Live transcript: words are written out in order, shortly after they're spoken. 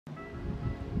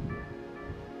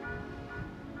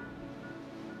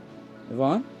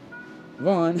Yvonne?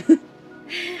 Yvonne?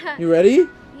 You ready?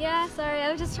 Yeah, sorry. I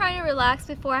was just trying to relax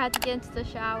before I had to get into the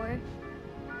shower.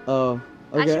 Oh,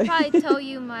 okay. I should probably tell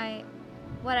you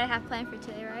what I have planned for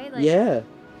today, right? Like, yeah.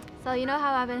 So you know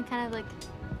how I've been kind of like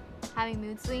having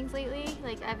mood swings lately?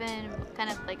 Like I've been kind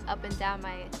of like up and down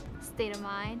my state of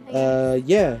mind, I guess.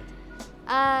 Yeah.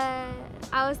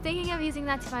 I was thinking of using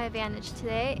that to my advantage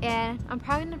today, and I'm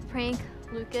probably gonna prank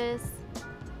Lucas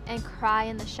and cry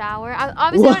in the shower.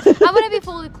 I'm gonna be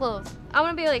fully clothed. I'm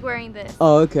gonna be like wearing this.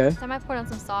 Oh, okay. So I might put on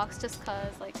some socks just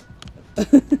cause like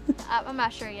I'm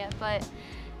not sure yet, but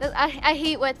I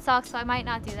hate wet socks, so I might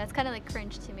not do that. It's kind of like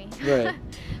cringe to me. Right.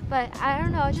 But I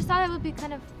don't know. I just thought it would be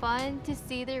kind of fun to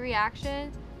see the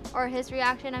reaction, or his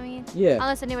reaction. I mean, Yeah.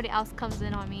 Unless anybody else comes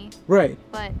in on me. Right.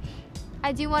 But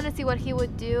I do want to see what he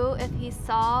would do if he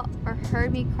saw or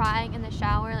heard me crying in the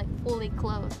shower, like fully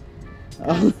clothed.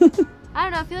 I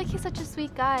don't know. I feel like he's such a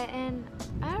sweet guy, and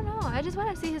I don't know. I just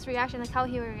want to see his reaction, like how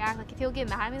he would react. Like if he'll get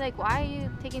mad at me, like why are you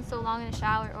taking so long in the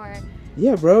shower, or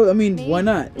yeah, bro. I mean, why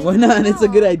not? Why not? It's a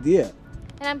good idea.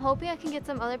 And I'm hoping I can get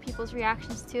some other people's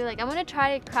reactions too. Like I'm gonna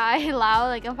try to cry loud.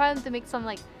 Like I'm probably to make some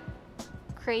like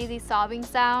crazy sobbing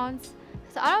sounds.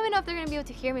 So I don't even know if they're gonna be able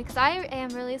to hear me because I am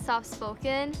really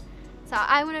soft-spoken. So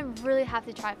I'm gonna really have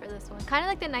to try for this one. Kind of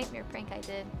like the nightmare prank I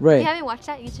did. Right. If you haven't watched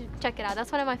that, you should check it out.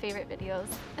 That's one of my favorite videos.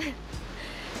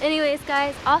 Anyways,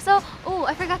 guys. Also, oh,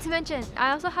 I forgot to mention.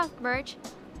 I also have merch.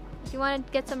 If you want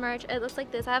to get some merch, it looks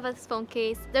like this. I have a phone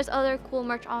case. There's other cool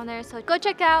merch on there. So go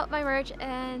check out my merch,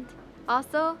 and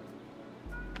also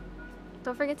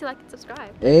don't forget to like and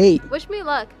subscribe. Hey. Wish me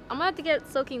luck. I'm gonna have to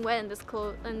get soaking wet in these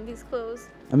clothes.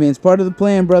 I mean, it's part of the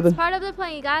plan, brother. It's part of the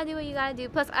plan. You gotta do what you gotta do.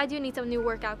 Plus, I do need some new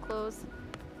workout clothes.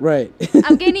 Right.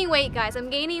 I'm gaining weight, guys. I'm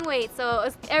gaining weight, so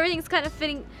everything's kind of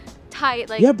fitting tight.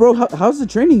 Like, yeah, bro. How's the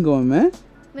training going, man?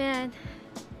 Man,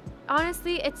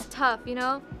 honestly, it's tough, you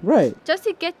know? Right. Just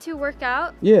to get to work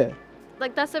out. Yeah.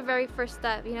 Like, that's the very first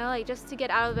step, you know? Like, just to get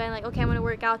out of bed and, like, okay, I'm gonna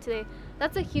work out today.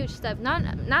 That's a huge step. Not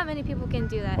many people can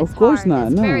do that. Of course not.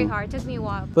 It's no. very hard. It took me a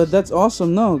while. But that's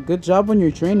awesome. No, good job on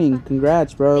your training.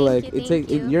 Congrats, bro. Thank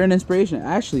you. You're an inspiration,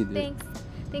 actually, dude.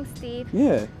 Thanks, Steve.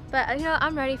 Yeah. But you know,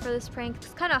 I'm ready for this prank.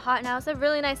 It's kind of hot now. It's a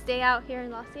really nice day out here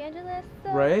in Los Angeles.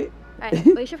 So. Right. Alright,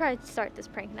 we should probably start this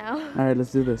prank now. All right,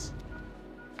 let's do this.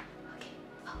 Okay.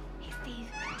 Oh, hey, Steve.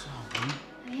 What's up, man?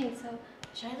 Okay, so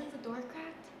should I leave the door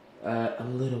cracked? A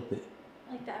little bit.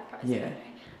 Like that, probably. Yeah.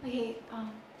 Okay.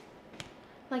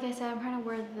 Like I said, I'm trying to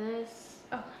wear this.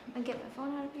 Oh, I get my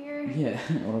phone out of here. Yeah.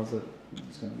 Also,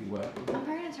 it's gonna be wet. I'm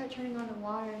probably gonna start turning on the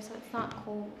water so it's not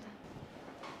cold.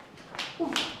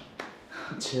 Ooh.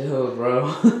 Chill, bro.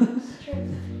 Hey.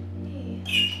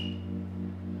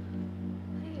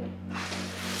 What are you?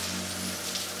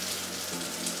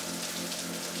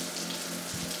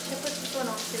 Should I put this one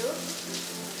on too?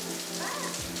 Ah.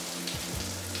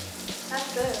 That's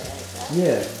good, right?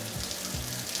 Yeah.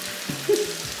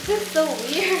 This is so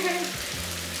weird.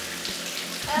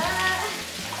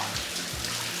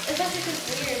 It's actually just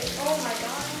weird. Oh my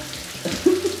god.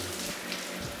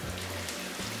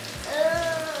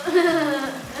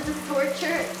 This is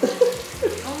torture.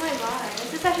 Oh my god.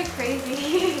 This is actually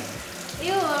crazy.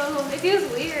 Ew. It feels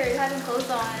weird having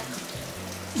clothes on.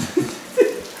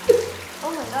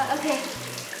 Oh my god. Okay.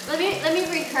 Let me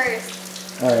rehearse.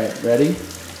 Alright, ready?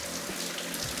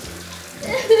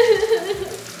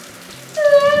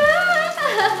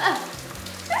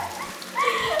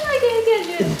 I can't do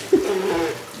it.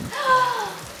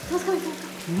 Let's go.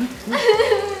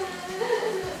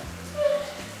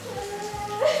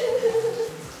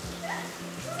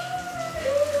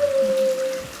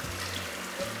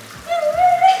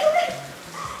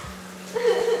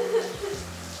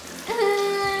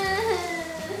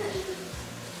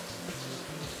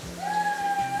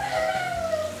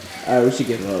 Alright, we should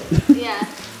give up. Yeah.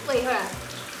 Wait, hold on.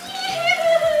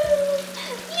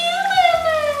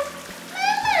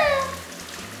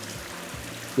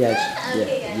 Yeah.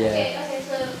 Okay,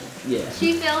 so Yeah.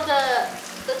 she failed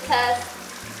the test,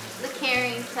 the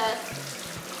carrying test.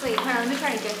 Wait, hold on, let me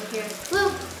try to get you here. Blue,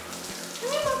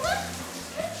 come here, Mama.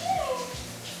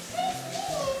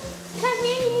 Come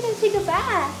here, you need to take a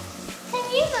bath. Come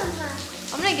here, Mama.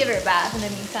 I'm gonna give her a bath in the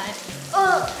meantime.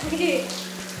 Oh, okay.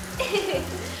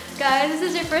 Guys, this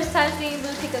is your first time seeing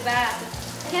Blue take a bath.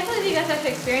 I can't believe you guys have to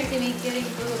experience me giving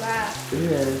Blue a bath.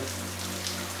 Yeah.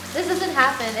 This doesn't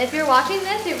happen. If you're watching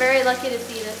this, you're very lucky to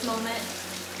see this moment.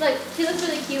 Look, she looks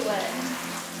really cute with it.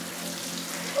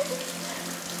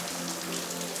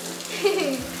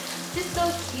 She's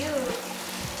so cute.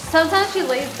 Sometimes she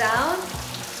lays down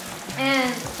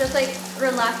and just like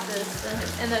relaxes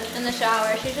in the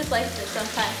shower. She just likes it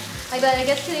sometimes. But I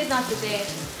guess today's not the day.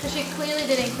 Because she clearly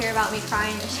didn't care about me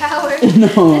crying in the shower.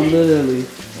 No, literally.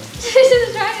 She's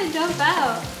just trying to jump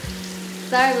out.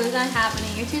 Sorry, but it's not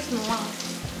happening. You're too small.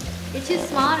 You're too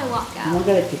small to walk out. I'm not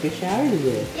gonna take a shower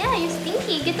today. Yeah, you're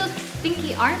stinky. Get those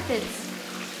stinky armpits.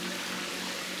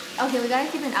 Okay, we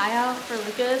gotta keep an eye out for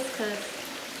Lucas because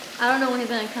I don't know when he's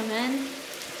gonna come in.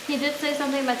 He did say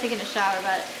something about taking a shower,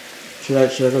 but Should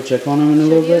I go check on him in a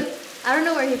little bit? I don't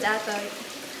know where he's at though.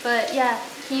 But yeah,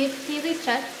 can you at least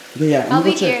check? Yeah, I'll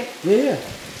be here. Yeah.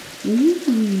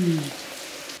 Mm-hmm.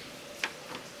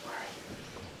 Alright.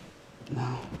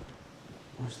 Now,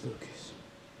 where's Lucas?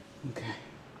 Okay.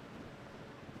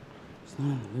 It's not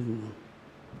in the living room.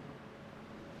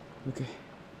 Okay.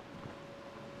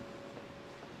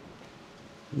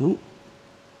 Nope.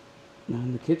 Not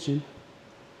in the kitchen.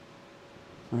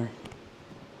 Alright.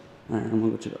 Alright, I'm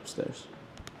gonna go check upstairs.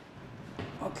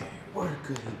 Okay, where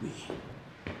could he be?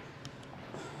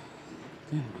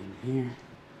 Could be in here.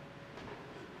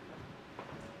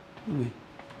 Wait,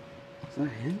 is that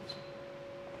him?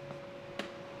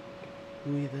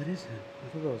 Wait, that is him. I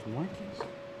thought that was Marcus.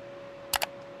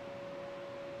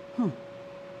 Huh.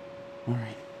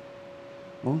 Alright.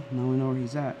 Well, now we know where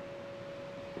he's at.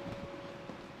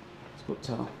 Let's go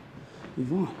tell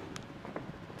Yvonne.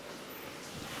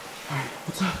 Alright,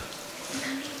 what's up?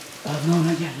 No,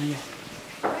 not yet, not yet.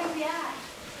 Where is he at?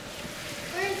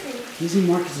 Where is he? He's in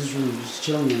Marcus's room, just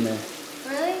chilling in there.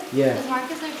 Really? Yeah. Is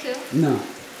Marcus there too? No.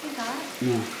 He's not?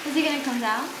 No. Is he gonna come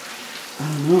down? I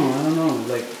don't know.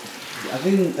 Like, I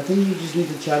think you just need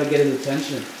to try to get his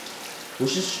attention. We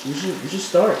should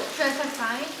start. Should I start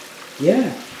crying?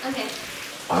 Yeah. Okay.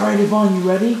 Alright, Yvonne, you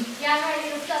ready? Yeah, I'm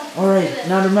ready. Let's go. Alright,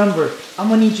 now remember, I'm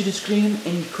gonna need you to scream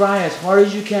and cry as hard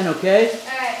as you can, okay?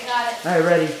 Alright, got it. Alright,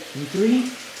 ready? In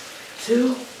 3,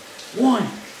 2, 1.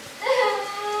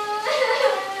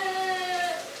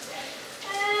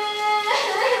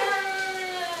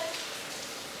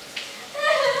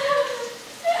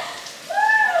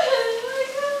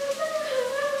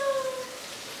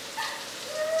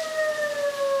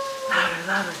 Louder,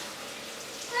 louder.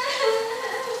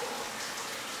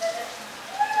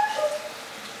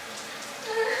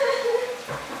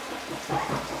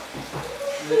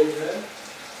 Very good.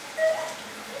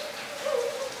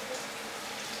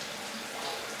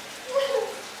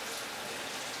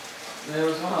 Man,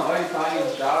 what's wrong? Why are you crying in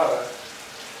the shower?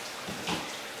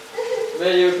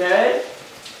 Man, you okay?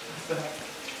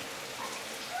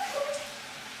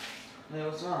 Man,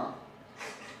 what's wrong?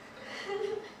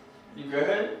 You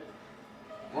good?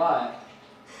 Why?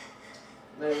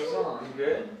 Man, what's wrong? You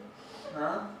good?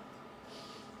 Huh?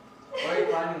 Why are you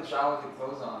crying in the shower with your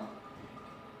clothes on?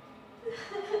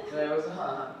 Man, what's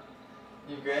wrong?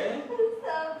 You good?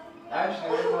 Actually,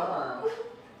 what's going on?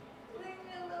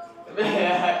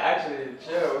 Man, actually,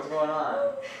 chill. What's going on?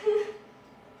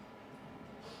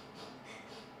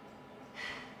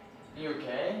 You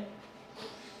okay?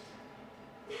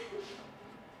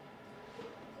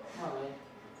 Come on, man.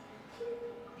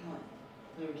 Come on.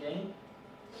 You okay?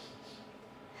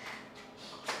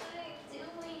 What are you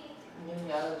doing? I'm getting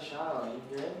you out of the shower.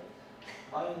 You good?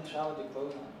 Why are you in the shower with your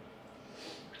clothes on?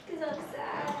 Because I'm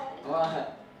sad. What?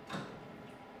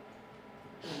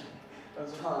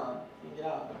 What's wrong? You get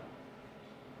out.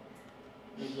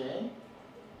 You okay?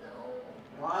 No.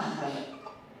 Why?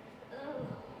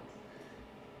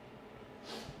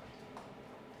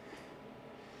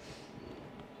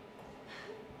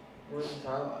 What are you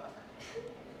talking about?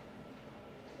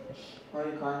 Why are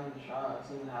you crying in the shower?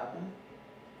 Something happened?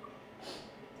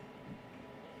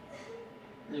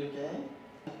 You okay?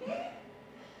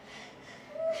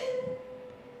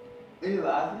 Are you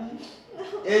laughing?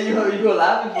 Yeah, you were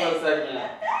laughing for a second.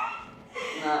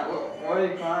 Nah, why are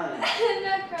you crying? I'm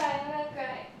not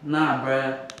crying. Nah,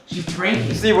 bruh. She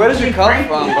pranking. See, where did you come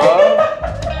from, bro?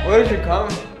 Where did you come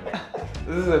from?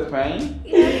 This is a prank?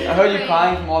 Yeah, I heard you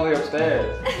crying from all the way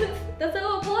upstairs. That's the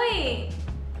whole point.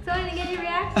 So I didn't get your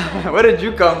reaction. Where did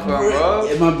you come from, bro?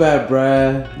 Yeah, my bad,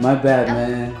 bruh. My bad,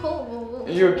 man. Cold.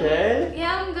 Are you okay?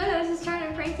 Yeah, I'm good. I was just trying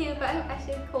to prank you, but I'm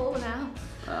actually cold now.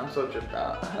 I'm so tripped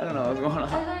out. I don't know what's going I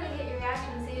was on. trying to get your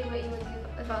reaction and see what you would do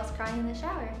if I was crying in the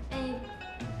shower. And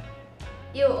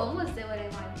you almost did what I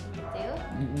wanted you to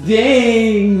do.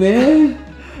 Dang, man.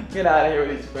 Get out of here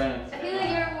with these pranks. I feel like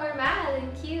you're more mad than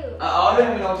cute. I don't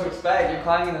even know what to expect. You're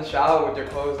crying in the shower with your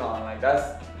clothes on. Like,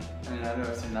 that's... I mean, I've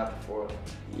never seen that before.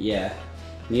 Yeah.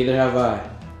 Neither have I.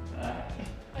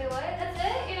 Wait, what? That's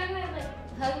it? You're not gonna like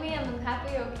hug me? I'm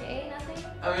happy you're okay? Nothing?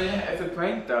 I mean, it's a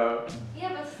prank, though.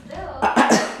 Yeah, but still.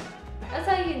 That's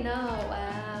how you know.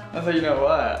 Wow. That's how you know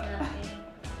what? Nothing.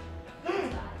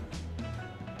 It's fine.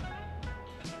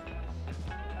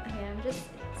 Okay,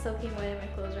 soaking wet in my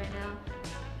clothes right now.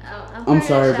 I'm gonna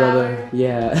sorry, shower. brother.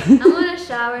 Yeah. I'm gonna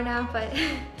shower now, but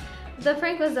the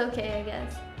prank was okay, I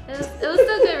guess. It was still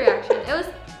a good reaction. It was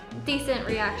decent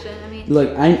reaction. I mean,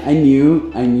 Look, I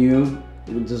knew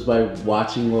just by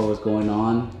watching what was going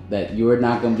on that you were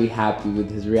not gonna be happy with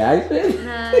his reaction.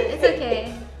 nah, it's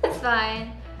okay. It's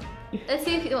fine. Let's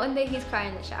see if one day he's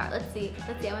crying in the shower. Let's see.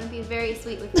 I'm gonna be very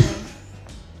sweet with him.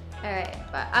 Alright,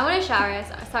 but I wanna shower.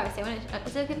 Sorry, is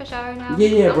it okay if I shower now?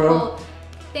 Yeah, I'm bro. cold.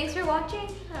 Thanks for watching.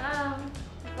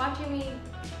 Watching me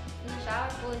in the shower,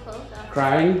 fully clothed.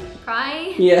 Crying?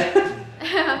 Crying? Yeah.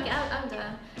 Okay, I'm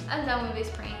done. I'm done with these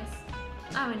pranks.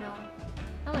 I don't know.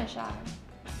 I'm gonna shower.